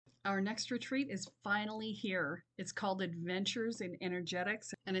Our next retreat is finally here. It's called Adventures in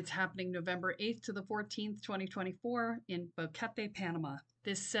Energetics, and it's happening November 8th to the 14th, 2024 in Boquete, Panama.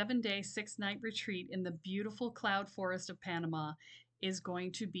 This 7-day, 6-night retreat in the beautiful cloud forest of Panama is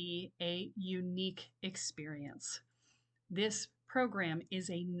going to be a unique experience. This program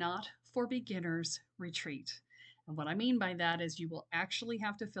is a not for beginners retreat. And what I mean by that is you will actually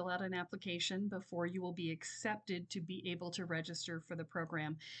have to fill out an application before you will be accepted to be able to register for the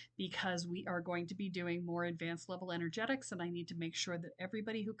program, because we are going to be doing more advanced level energetics, and I need to make sure that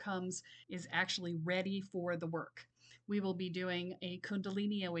everybody who comes is actually ready for the work. We will be doing a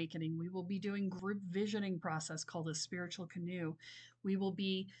Kundalini awakening. We will be doing group visioning process called a spiritual canoe. We will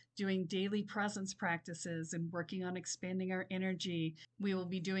be doing daily presence practices and working on expanding our energy. We will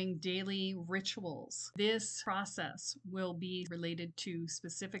be doing daily rituals. This process will be related to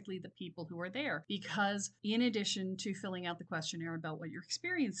specifically the people who are there, because in addition to filling out the questionnaire about what your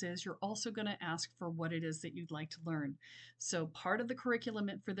experience is, you're also going to ask for what it is that you'd like to learn. So part of the curriculum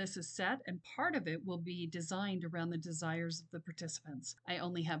for this is set, and part of it will be designed around the desires of the participants. I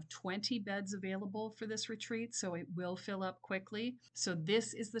only have 20 beds available for this retreat, so it will fill up quickly. So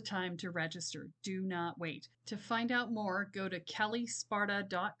this is the time to register. Do not wait. To find out more, go to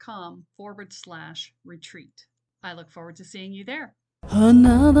kellysparta.com/retreat. I look forward to seeing you there.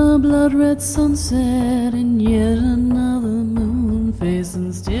 Another blood red sunset and yet another moon phase,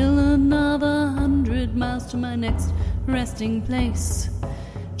 and still another 100 miles to my next resting place.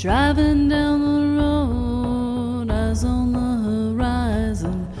 Driving down the road, eyes on the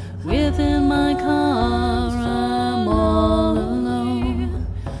horizon. Within my car, I'm all alone,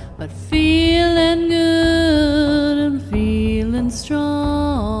 but feeling good and feeling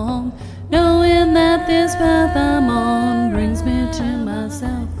strong, knowing that this path I'm on brings me to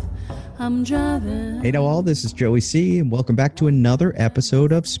myself. I'm driving. Hey now all, this is Joey C, and welcome back to another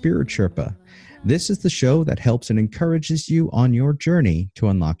episode of Spirit Sherpa. This is the show that helps and encourages you on your journey to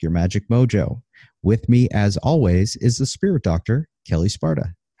unlock your magic mojo. With me, as always, is the Spirit Doctor, Kelly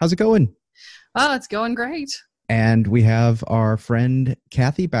Sparta. How's it going? Oh, it's going great. And we have our friend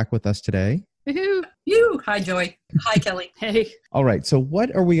Kathy back with us today. Woohoo! Hi, Joy. Hi, Kelly. Hey. All right, so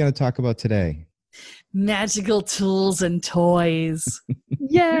what are we going to talk about today? Magical tools and toys.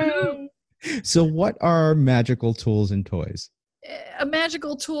 Yay! So what are magical tools and toys? A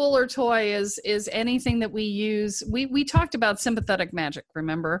magical tool or toy is anything that we use. We talked about sympathetic magic,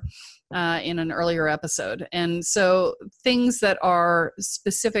 remember, in an earlier episode. And so things that are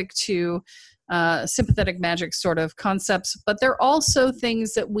specific to sympathetic magic sort of concepts, but they're also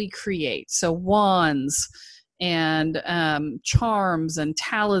things that we create. So wands and charms and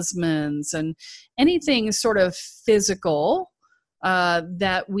talismans and anything sort of physical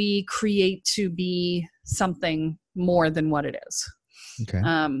that we create to be something more than what it is. Okay.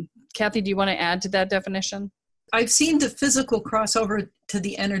 Kathy, do you want to add to that definition? I've seen the physical crossover to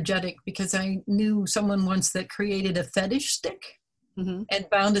the energetic because I knew someone once that created a fetish stick and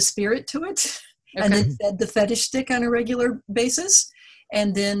bound a spirit to it and then fed the fetish stick on a regular basis.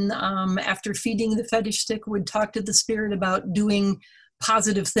 And then after feeding the fetish stick, would talk to the spirit about doing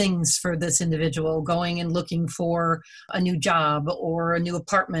positive things for this individual, going and looking for a new job or a new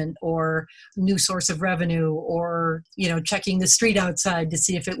apartment or new source of revenue, or, checking the street outside to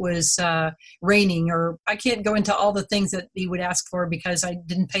see if it was raining, or I can't go into all the things that he would ask for because I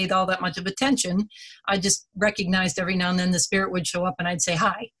didn't pay all that much of attention. I just recognized every now and then the spirit would show up and I'd say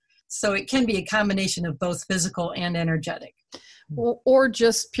hi. So it can be a combination of both physical and energetic. Or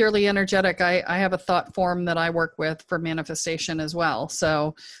just purely energetic. I have a thought form that I work with for manifestation as well.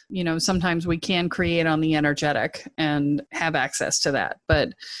 So, sometimes we can create on the energetic and have access to that.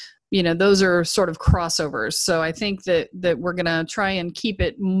 But, those are sort of crossovers. So I think that we're going to try and keep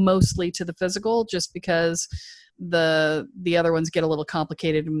it mostly to the physical, just because the other ones get a little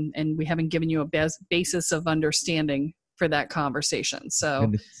complicated and we haven't given you a basis of understanding for that conversation. So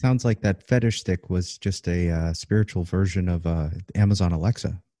And it sounds like that fetish stick was just a spiritual version of Amazon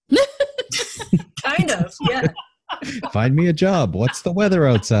Alexa. Kind of, yeah. Find me a job. What's the weather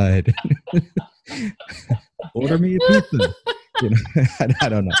outside? Order me a pizza. I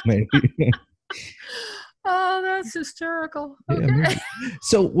don't know, maybe. Oh, that's hysterical. Okay. Yeah,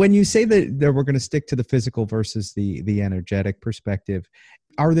 so when you say that we're going to stick to the physical versus the energetic perspective,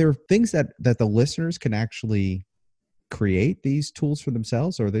 are there things that the listeners can actually create these tools for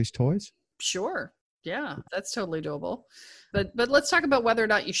themselves, or these toys? Sure. Yeah, that's totally doable. But let's talk about whether or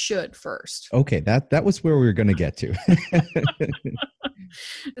not you should first. Okay, that was where we were going to get to.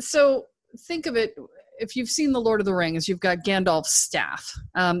 So think of it, if you've seen The Lord of the Rings, you've got Gandalf's staff.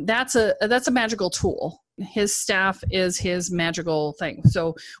 That's a magical tool. His staff is his magical thing.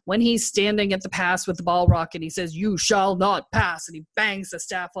 So when he's standing at the pass with the ball rocket, he says, "You shall not pass," and he bangs the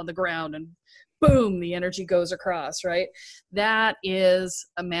staff on the ground, and boom, the energy goes across, right? That is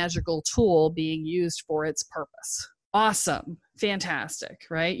a magical tool being used for its purpose. Awesome. Fantastic,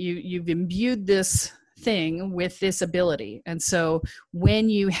 right? You've imbued this thing with this ability. And so when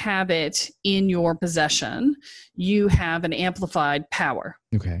you have it in your possession, you have an amplified power.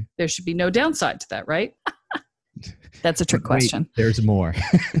 Okay. There should be no downside to that, right? That's a trick question. There's more.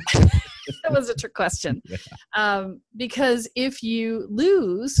 That was a trick question. Because if you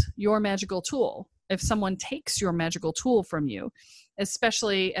lose your magical tool, if someone takes your magical tool from you,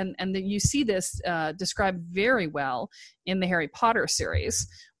 especially, and you see this described very well in the Harry Potter series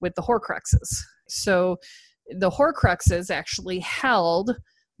with the Horcruxes. So the Horcruxes actually held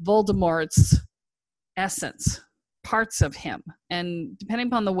Voldemort's essence, parts of him. And depending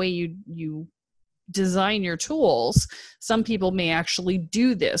upon the way you design your tools, some people may actually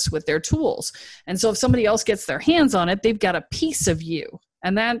do this with their tools. And so if somebody else gets their hands on it, they've got a piece of you.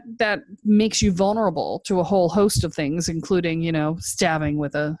 And that makes you vulnerable to a whole host of things, including, stabbing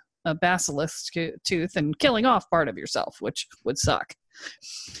with a basilisk tooth and killing off part of yourself, which would suck.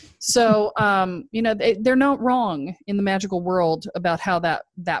 So, they're not wrong in the magical world about how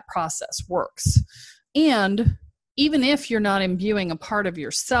that process works. And even if you're not imbuing a part of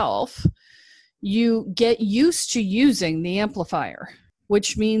yourself, you get used to using the amplifier,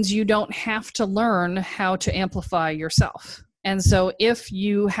 which means you don't have to learn how to amplify yourself. And so if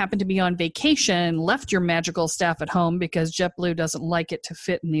you happen to be on vacation, left your magical staff at home because JetBlue doesn't like it to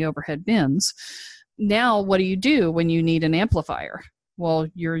fit in the overhead bins, now what do you do when you need an amplifier? Well,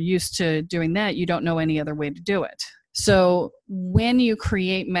 you're used to doing that. You don't know any other way to do it. So when you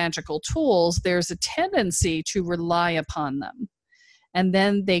create magical tools, there's a tendency to rely upon them. And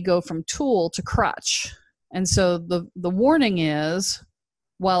then they go from tool to crutch. And so the warning is,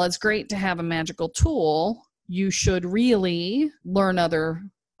 while it's great to have a magical tool, you should really learn other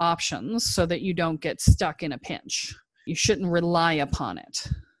options so that you don't get stuck in a pinch. You shouldn't rely upon it.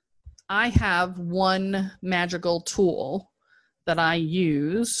 I have one magical tool that I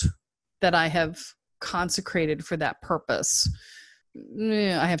use that I have consecrated for that purpose.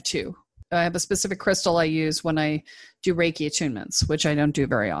 I have two. I have a specific crystal I use when I do Reiki attunements, which I don't do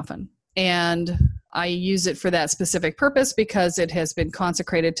very often. And I use it for that specific purpose because it has been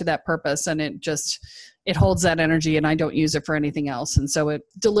consecrated to that purpose, and it holds that energy, and I don't use it for anything else. And so it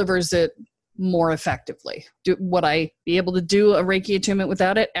delivers it more effectively. Would I be able to do a Reiki attunement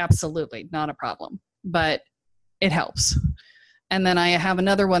without it? Absolutely, not a problem. But it helps. And then I have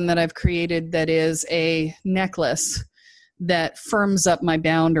another one that I've created that is a necklace that firms up my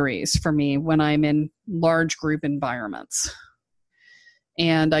boundaries for me when I'm in large group environments.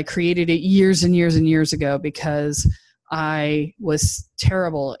 And I created it years and years and years ago because I was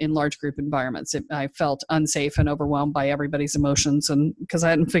terrible in large group environments. I felt unsafe and overwhelmed by everybody's emotions, and because I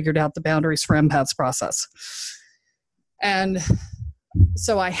hadn't figured out the boundaries for empaths process. And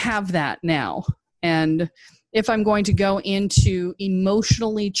so I have that now. And if I'm going to go into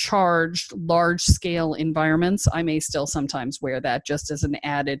emotionally charged, large-scale environments, I may still sometimes wear that just as an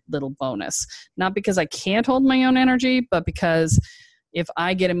added little bonus. Not because I can't hold my own energy, but because if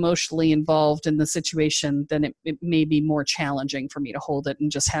I get emotionally involved in the situation, then it may be more challenging for me to hold it, and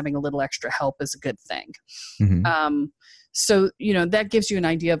just having a little extra help is a good thing. Mm-hmm. So, that gives you an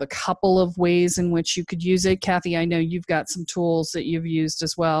idea of a couple of ways in which you could use it. Kathy, I know you've got some tools that you've used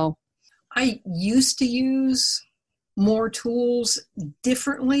as well. I used to use more tools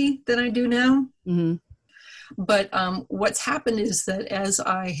differently than I do now. Mm-hmm. But what's happened is that as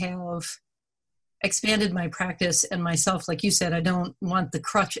I have expanded my practice and myself, like you said, I don't want the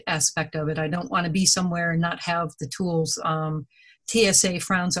crutch aspect of it. I don't want to be somewhere and not have the tools. TSA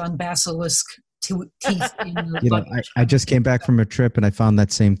frowns on basilisk teeth. I just came back from a trip and I found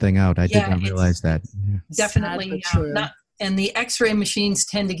that same thing out. I did not realize that. Yeah. Definitely not. And the x-ray machines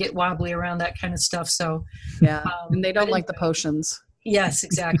tend to get wobbly around that kind of stuff. So yeah, and they don't like the potions. Yes,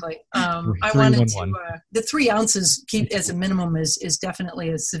 exactly. I wanted to, the 3 ounces keep as a minimum is definitely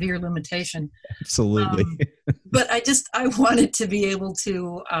a severe limitation. Absolutely. But I wanted to be able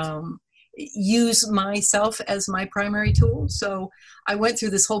to use myself as my primary tool. So I went through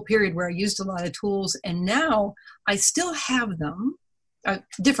this whole period where I used a lot of tools, and now I still have them,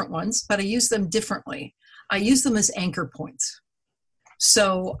 different ones, but I use them differently. I use them as anchor points.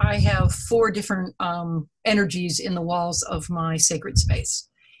 So I have 4 different energies in the walls of my sacred space.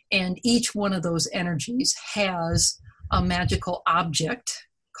 And each one of those energies has a magical object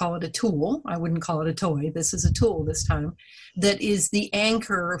call it a tool. I wouldn't call it a toy. This is a tool this time that is the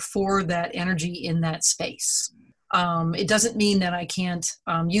anchor for that energy in that space. It doesn't mean that I can't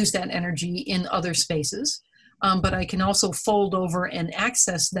use that energy in other spaces, but I can also fold over and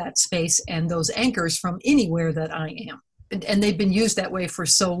access that space and those anchors from anywhere that I am. And they've been used that way for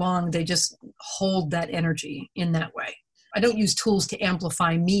so long, they just hold that energy in that way. I don't use tools to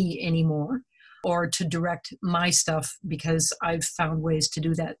amplify me anymore or to direct my stuff because I've found ways to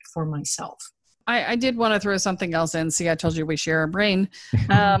do that for myself. I did want to throw something else in. See, I told you we share a brain.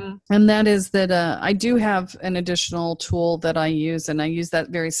 And that is that I do have an additional tool that I use, and I use that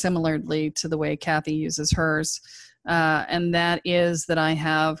very similarly to the way Kathy uses hers. And that is that I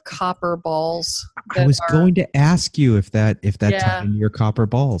have copper balls. I was going to ask you if that's in your copper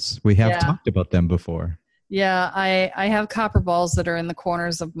balls. We have talked about them before. Yeah, I have copper balls that are in the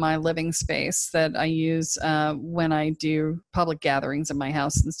corners of my living space that I use when I do public gatherings in my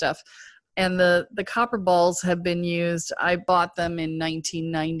house and stuff. And the copper balls have been used. I bought them in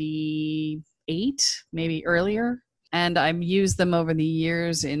 1998, maybe earlier. And I've used them over the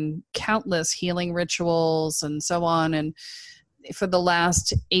years in countless healing rituals and so on. And for the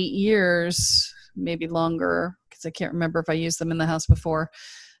last 8 years, maybe longer, because I can't remember if I used them in the house before,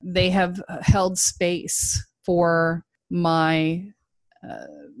 they have held space for my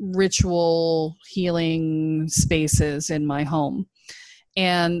ritual healing spaces in my home.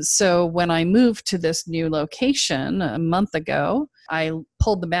 And so when I moved to this new location a month ago, I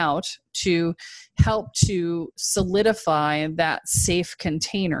pulled them out to help to solidify that safe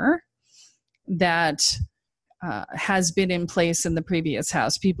container that has been in place in the previous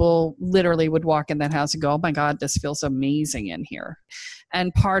house. People literally would walk in that house and go, oh my God, this feels amazing in here.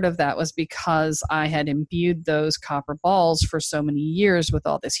 And part of that was because I had imbued those copper balls for so many years with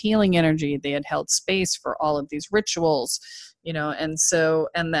all this healing energy. They had held space for all of these rituals, and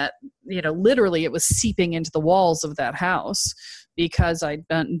that, literally it was seeping into the walls of that house because I'd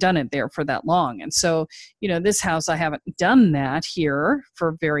done it there for that long. And so, this house, I haven't done that here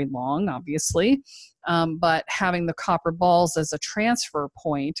for very long, obviously. But having the copper balls as a transfer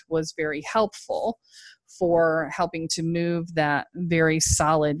point was very helpful for helping to move that very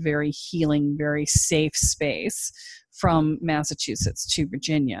solid, very healing, very safe space from Massachusetts to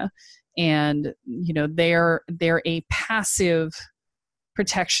Virginia. And, they're a passive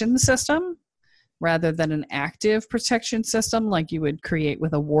protection system rather than an active protection system like you would create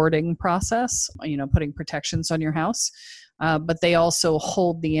with a warding process, putting protections on your house. But they also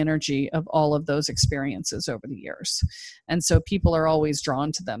hold the energy of all of those experiences over the years. And so people are always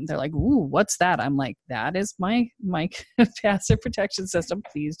drawn to them. They're like, ooh, what's that? I'm like, that is my passive protection system.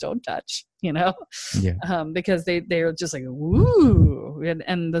 Please don't touch, because they're just like, ooh.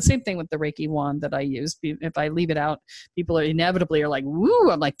 And the same thing with the Reiki wand that I use. If I leave it out, people are inevitably like, ooh,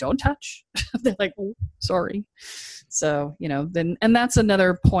 I'm like, don't touch. They're like, oh, sorry. So, and that's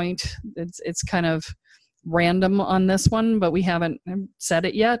another point. It's kind of random on this one, but we haven't said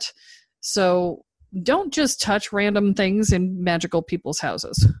it yet. So don't just touch random things in magical people's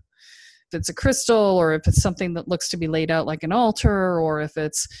houses. If it's a crystal, or if it's something that looks to be laid out like an altar, or if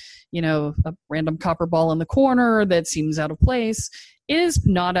it's, a random copper ball in the corner that seems out of place, it is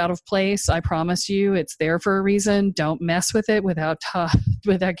not out of place. I promise you, it's there for a reason. Don't mess with it without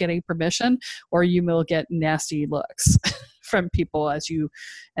getting permission, or you will get nasty looks from people as you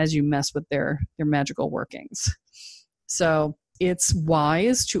mess with their magical workings. So it's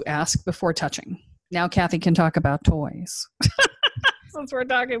wise to ask before touching. Now Kathy can talk about toys. Since we're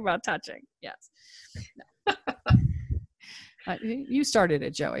talking about touching. Yes. No. You started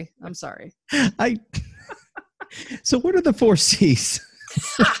it, Joey. I'm sorry. So what are the 4 C's?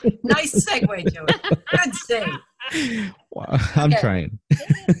 Nice segue, Joey. Good save. Wow, I'm trying.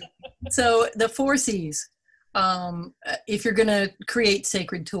 So the 4 C's. If you're going to create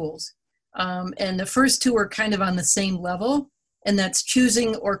sacred tools. And the first 2 are kind of on the same level, and that's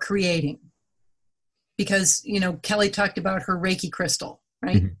choosing or creating. Because, Kelly talked about her Reiki crystal,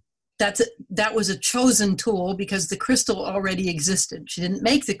 right? Mm-hmm. That was a chosen tool because the crystal already existed. She didn't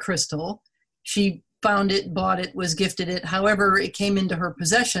make the crystal. She found it, bought it, was gifted it. However it came into her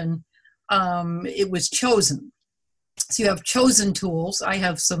possession, it was chosen. So you have chosen tools. I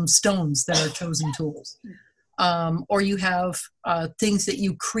have some stones that are chosen tools. Or you have things that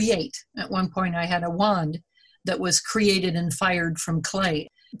you create. At one point I had a wand that was created and fired from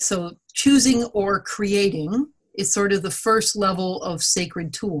clay. So choosing or creating is sort of the first level of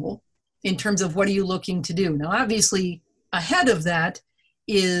sacred tool in terms of what are you looking to do. Now, obviously, ahead of that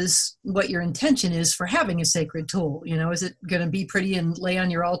is what your intention is for having a sacred tool. Is it going to be pretty and lay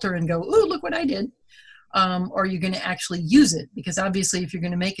on your altar and go, ooh, look what I did? or are you going to actually use it? Because obviously, if you're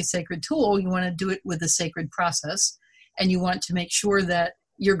going to make a sacred tool, you want to do it with a sacred process, and you want to make sure that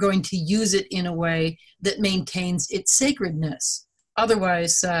you're going to use it in a way that maintains its sacredness.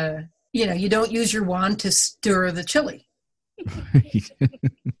 Otherwise, you don't use your wand to stir the chili.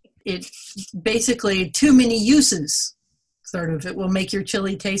 It's basically too many uses, sort of. It will make your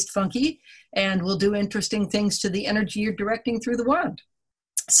chili taste funky and will do interesting things to the energy you're directing through the wand.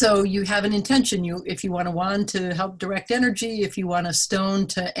 So you have an intention. If you want a wand to help direct energy, if you want a stone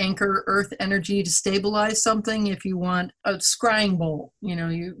to anchor earth energy to stabilize something, if you want a scrying bowl,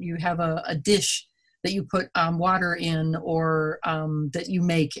 you have a dish that you put water in, or that you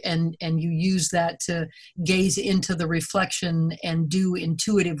make, and you use that to gaze into the reflection and do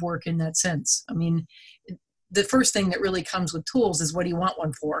intuitive work in that sense. I mean, the first thing that really comes with tools is what do you want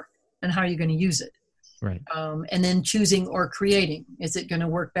one for and how are you going to use it? Right. And then choosing or creating. Is it going to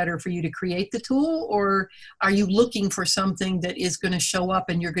work better for you to create the tool, or are you looking for something that is going to show up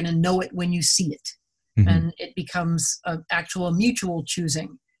and you're going to know it when you see it? Mm-hmm. And it becomes an actual mutual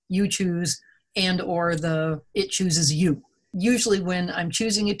choosing. You choose, and or it chooses you. Usually when I'm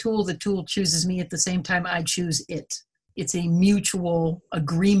choosing a tool, the tool chooses me at the same time I choose it. It's a mutual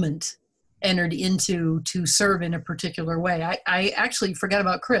agreement entered into to serve in a particular way. I actually forgot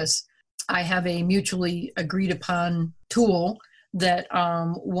about Chris. I have a mutually agreed upon tool that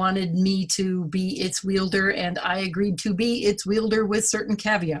wanted me to be its wielder, and I agreed to be its wielder with certain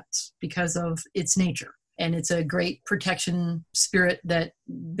caveats because of its nature. And it's a great protection spirit that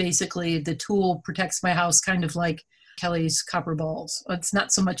basically the tool protects my house, kind of like Kelly's copper balls. It's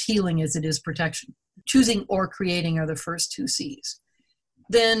not so much healing as it is protection. Choosing or creating are the first two C's.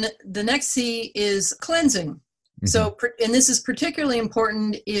 Then the next C is cleansing. Mm-hmm. So, and this is particularly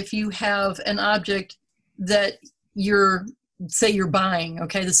important if you have an object that you're buying.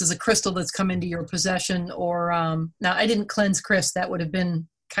 Okay, this is a crystal that's come into your possession, or now I didn't cleanse Chris. That would have been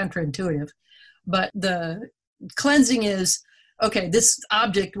counterintuitive. But the cleansing is, okay, this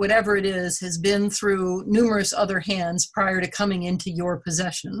object, whatever it is, has been through numerous other hands prior to coming into your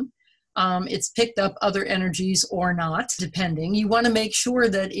possession. It's picked up other energies or not, depending. You want to make sure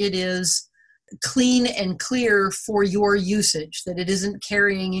that it is clean and clear for your usage, that it isn't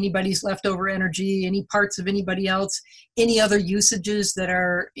carrying anybody's leftover energy, any parts of anybody else, any other usages that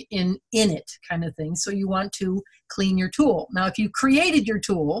are in it, kind of thing. So you want to clean your tool. Now, if you created your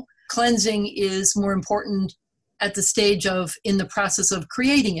tool, cleansing is more important at the stage of in the process of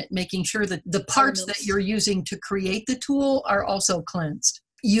creating it, making sure that the parts that you're using to create the tool are also cleansed.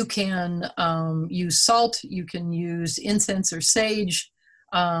 You can use salt, you can use incense or sage,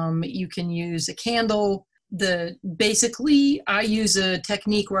 you can use a candle. Basically, I use a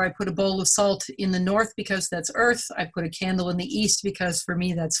technique where I put a bowl of salt in the north because that's earth. I put a candle in the east because for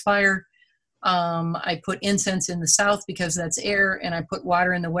me that's fire. I put incense in the south because that's air, and I put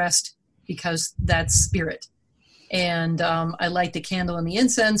water in the west because that's spirit. And I light the candle and the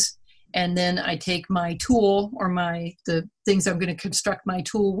incense, and then I take my tool or the things I'm going to construct my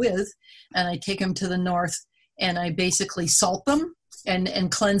tool with, and I take them to the north, and I basically salt them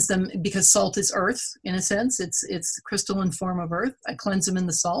and cleanse them, because salt is earth in a sense. It's the crystalline form of earth. I cleanse them in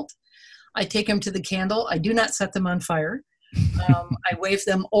the salt. I take them to the candle. I do not set them on fire. I wave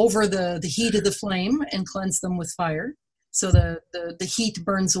them over the heat of the flame and cleanse them with fire. So the heat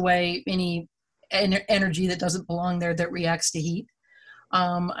burns away any energy that doesn't belong there that reacts to heat.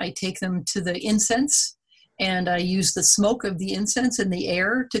 I take them to the incense, and I use the smoke of the incense and the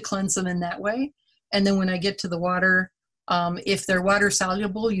air to cleanse them in that way. And then when I get to the water, if they're water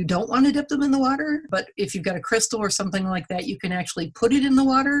soluble, you don't want to dip them in the water. But if you've got a crystal or something like that, you can actually put it in the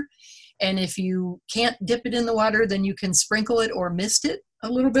water. And if you can't dip it in the water, then you can sprinkle it or mist it a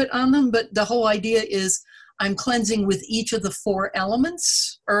little bit on them. But the whole idea is I'm cleansing with each of the four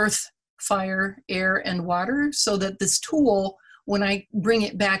elements, earth, fire, air, and water, so that this tool, when I bring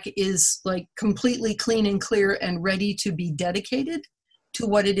it back, is like completely clean and clear and ready to be dedicated to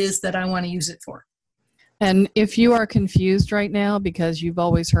what it is that I want to use it for. And if you are confused right now because you've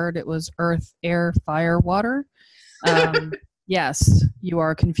always heard it was earth, air, fire, water, yes, you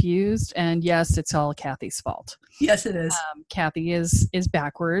are confused. And yes, it's all Kathy's fault. Yes, it is. Kathy is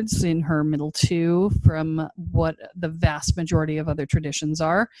backwards in her middle two from what the vast majority of other traditions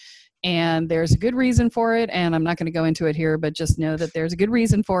are. And there's a good reason for it. And I'm not going to go into it here, but just know that there's a good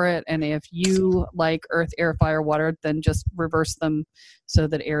reason for it. And if you like earth, air, fire, water, then just reverse them so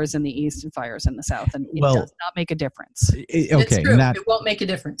that air is in the east and fire is in the south. And it does not make a difference. Okay. It's true. It won't make a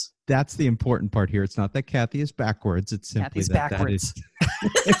difference. That's the important part here. It's not that Kathy is backwards. It's simply Kathy's backwards.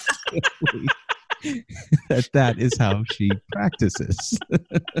 that is how she practices.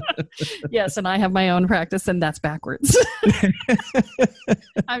 Yes, and I have my own practice, and that's backwards.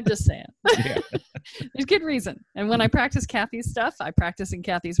 I'm just saying. Yeah. There's good reason. And when I practice Kathy's stuff, I practice in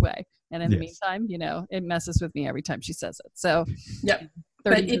Kathy's way. And in the meantime, it messes with me every time she says it. So, yep.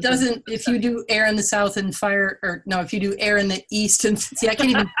 But it doesn't, if you do air in the south and fire, if you do air in the east and, see, I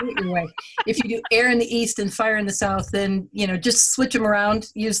can't even do it your way. If you do air in the east and fire in the south, then, just switch them around,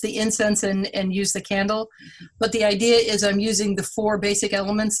 use the incense and use the candle. But the idea is I'm using the 4 basic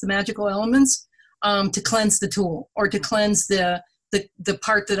elements, the magical elements, to cleanse the tool or to cleanse the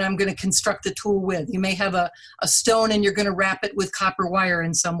part that I'm going to construct the tool with. You may have a stone and you're going to wrap it with copper wire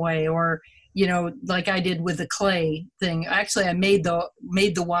in some way, or like I did with the clay thing. Actually, I made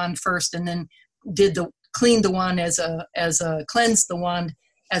the wand first, and then cleaned the wand cleansed the wand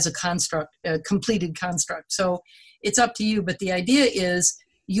as a construct, a completed construct. So it's up to you, but the idea is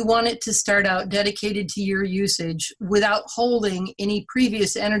you want it to start out dedicated to your usage without holding any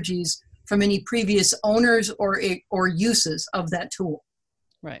previous energies from any previous owners or uses of that tool.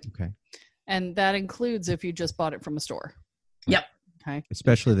 Right. Okay. And that includes if you just bought it from a store. Yep. Okay.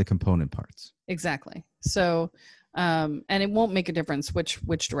 Especially the component parts. Exactly. So, and it won't make a difference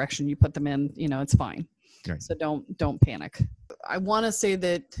which direction you put them in. It's fine. Right. So don't panic. I want to say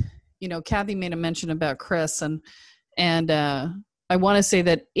that, Kathy made a mention about Chris, and I want to say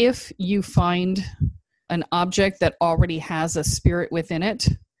that if you find an object that already has a spirit within it,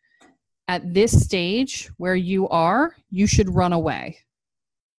 at this stage where you are, you should run away.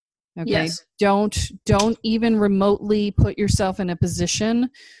 Okay. Yes. Don't even remotely put yourself in a position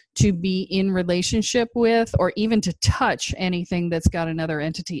to be in relationship with or even to touch anything that's got another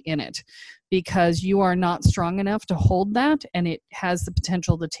entity in it, because you are not strong enough to hold that, and it has the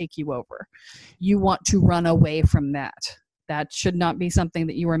potential to take you over. You want to run away from that. That should not be something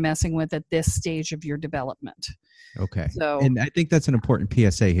that you are messing with at this stage of your development. Okay. So, and I think that's an important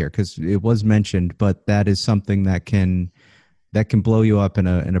PSA here, because it was mentioned, but that is something that can blow you up in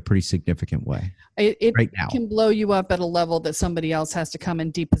a pretty significant way. It right now can blow you up at a level that somebody else has to come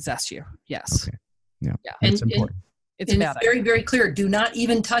and depossess you. Yes. Okay. Yeah. It's important. It's bad. It's very, very clear. Do not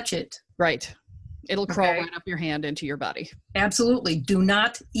even touch it. Right. It'll crawl right up your hand into your body. Absolutely. Do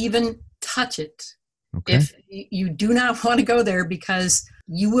not even touch it. Okay. If you do not want to go there, because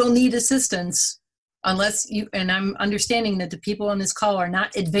you will need assistance unless you, and I'm understanding that the people on this call are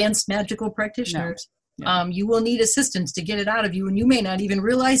not advanced magical practitioners. No. You will need assistance to get it out of you, and you may not even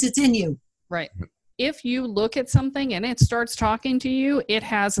realize it's in you. Right. If you look at something and it starts talking to you, it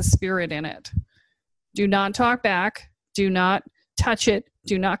has a spirit in it. Do not talk back. Do not touch it.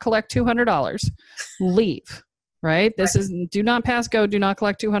 Do not collect $200. Leave. Right? This is do not pass go. Do not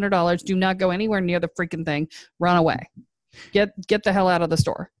collect $200. Do not go anywhere near the freaking thing. Run away. Get the hell out of the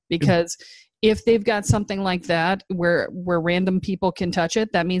store, because if they've got something like that where random people can touch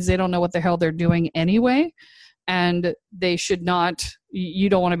it, that means they don't know what the hell they're doing anyway. And they should not, you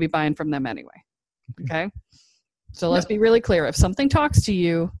don't want to be buying from them anyway. Okay. So let's be really clear. If something talks to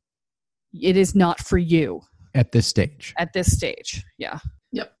you, it is not for you. At this stage. At this stage. Yeah.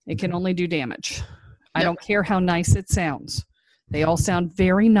 Yep. It can only do damage. I don't care how nice it sounds. They all sound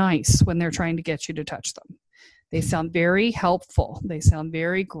very nice when they're trying to get you to touch them. They sound very helpful. They sound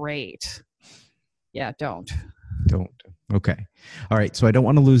very great. Yeah, don't. Okay. All right. So I don't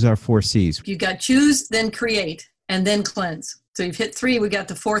want to lose our 4 C's. You got choose, then create, and then cleanse. So you've hit 3. We got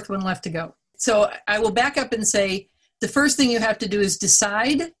the 4th one left to go. So I will back up and say the first thing you have to do is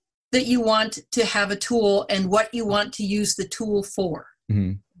decide that you want to have a tool and what you want to use the tool for.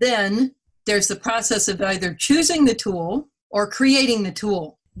 Mm-hmm. Then there's the process of either choosing the tool or creating the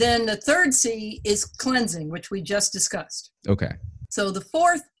tool. Then the 3rd C is cleansing, which we just discussed. Okay. So the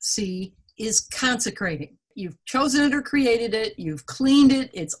 4th C is consecrating. You've chosen it or created it. You've cleaned it.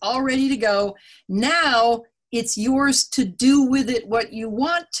 It's all ready to go. Now it's yours to do with it what you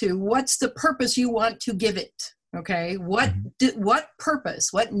want to. What's the purpose you want to give it? Okay. What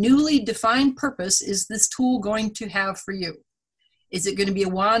purpose, what newly defined purpose is this tool going to have for you? Is it going to be a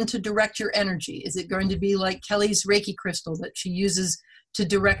wand to direct your energy? Is it going to be like Kelly's Reiki crystal that she uses to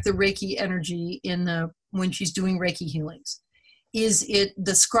direct the Reiki energy when she's doing Reiki healings? Is it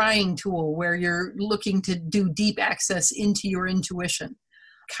the scrying tool where you're looking to do deep access into your intuition?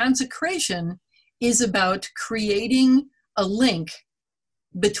 Consecration is about creating a link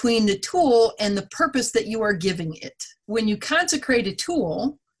between the tool and the purpose that you are giving it. When you consecrate a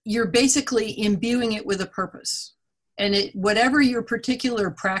tool, you're basically imbuing it with a purpose. And whatever your particular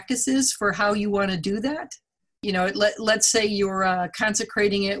practice is for how you want to do that, let's say you're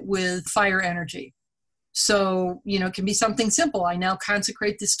consecrating it with fire energy. So, it can be something simple. I now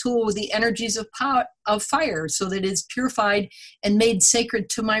consecrate this tool with the energies of fire so that it's purified and made sacred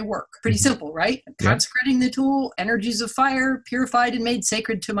to my work. Pretty simple, right? Yep. Consecrating the tool, energies of fire, purified and made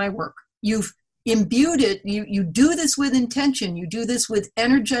sacred to my work. You've imbued it. You do this with intention. You do this with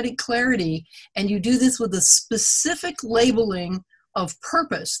energetic clarity, and you do this with a specific labeling of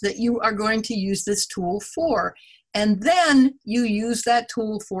purpose that you are going to use this tool for. And then you use that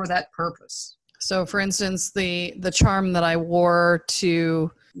tool for that purpose. So, for instance, the charm that I wore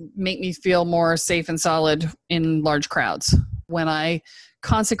to make me feel more safe and solid in large crowds. When I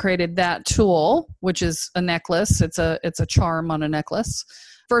consecrated that tool, which is a necklace, it's a charm on a necklace.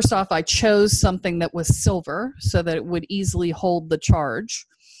 First off, I chose something that was silver so that it would easily hold the charge,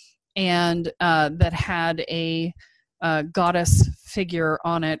 and that had a goddess figure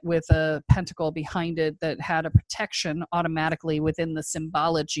on it with a pentacle behind it that had a protection automatically within the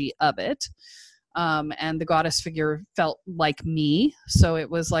symbology of it. And the goddess figure felt like me. So it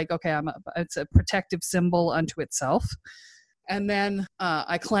was like, okay, it's a protective symbol unto itself. And then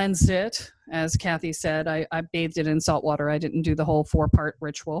I cleansed it. As Kathy said, I bathed it in salt water. I didn't do the whole 4-part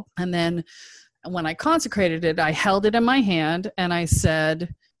ritual. And then when I consecrated it, I held it in my hand and I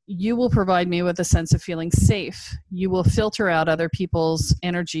said, you will provide me with a sense of feeling safe. You will filter out other people's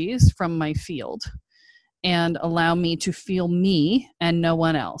energies from my field and allow me to feel me and no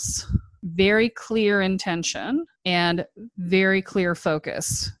one else. Very clear intention and very clear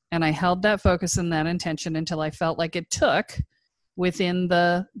focus. And I held that focus and that intention until I felt like it took within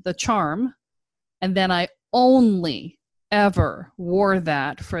the charm. And then I only ever wore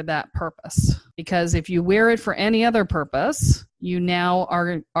that for that purpose. Because if you wear it for any other purpose, you now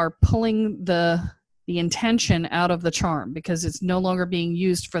are pulling the intention out of the charm because it's no longer being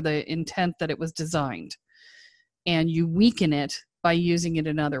used for the intent that it was designed. And you weaken it by using it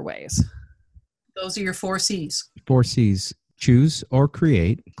in other ways. Those are your 4 C's. 4 C's. Choose or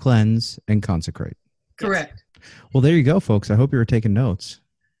create, cleanse, and consecrate. Correct. Well, there you go, folks. I hope you were taking notes.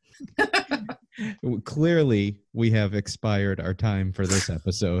 Clearly, we have expired our time for this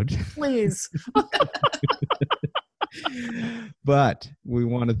episode. Please. But we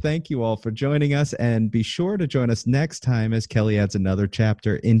want to thank you all for joining us, and be sure to join us next time as Kelly adds another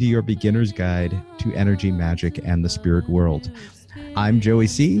chapter into your beginner's guide to energy, magic, and the spirit world. I'm Joey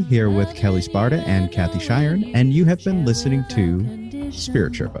C. here with Kelly Sparta and Kathy Shiren, and you have been listening to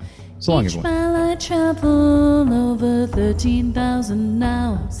Spirit Sherpa. So long, everyone. I travel over 13,000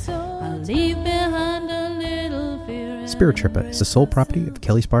 now. I leave behind a little fear. Spirit Sherpa is the sole property of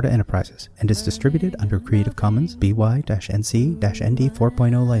Kelly Sparta Enterprises and is distributed under Creative Commons BY-NC-ND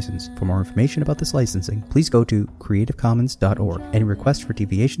 4.0 license. For more information about this licensing, please go to creativecommons.org. Any requests for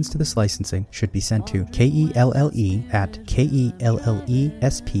deviations to this licensing should be sent to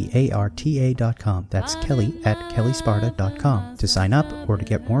KELLE@KELLESPARTA.com. That's Kelly@KellySparta.com. To sign up or to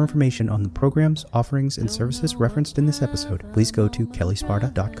get more information on the programs, offerings, and services referenced in this episode, please go to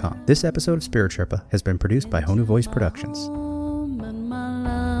KellySparta.com. This episode of Spirit Sherpa has been produced by Honu Voice Productions. And my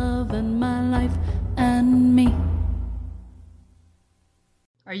love and my life and me.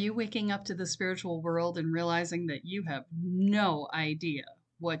 Are you waking up to the spiritual world and realizing that you have no idea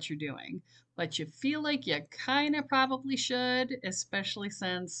what you're doing, but you feel like you kind of probably should, especially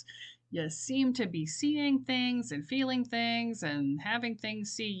since you seem to be seeing things and feeling things and having things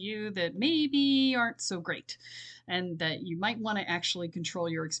see you that maybe aren't so great, and that you might want to actually control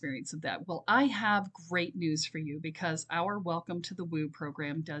your experience of that? Well, I have great news for you, because our Welcome to the Woo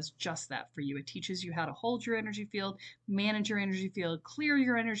program does just that for you. It teaches you how to hold your energy field, manage your energy field, clear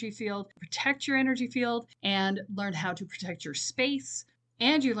your energy field, protect your energy field, and learn how to protect your space.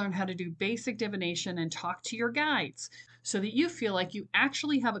 And you learn how to do basic divination and talk to your guides, so that you feel like you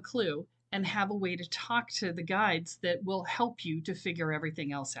actually have a clue and have a way to talk to the guides that will help you to figure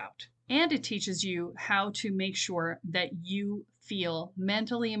everything else out. And it teaches you how to make sure that you feel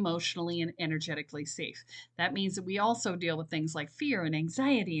mentally, emotionally, and energetically safe. That means that we also deal with things like fear and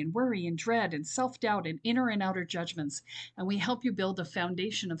anxiety and worry and dread and self-doubt and inner and outer judgments. And we help you build a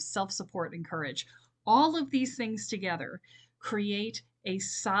foundation of self-support and courage. All of these things together create a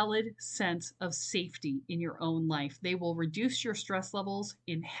solid sense of safety in your own life. They will reduce your stress levels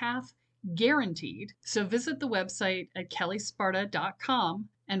in half, guaranteed. So visit the website at kellysparta.com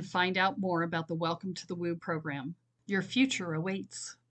and find out more about the Welcome to the Woo program. Your future awaits.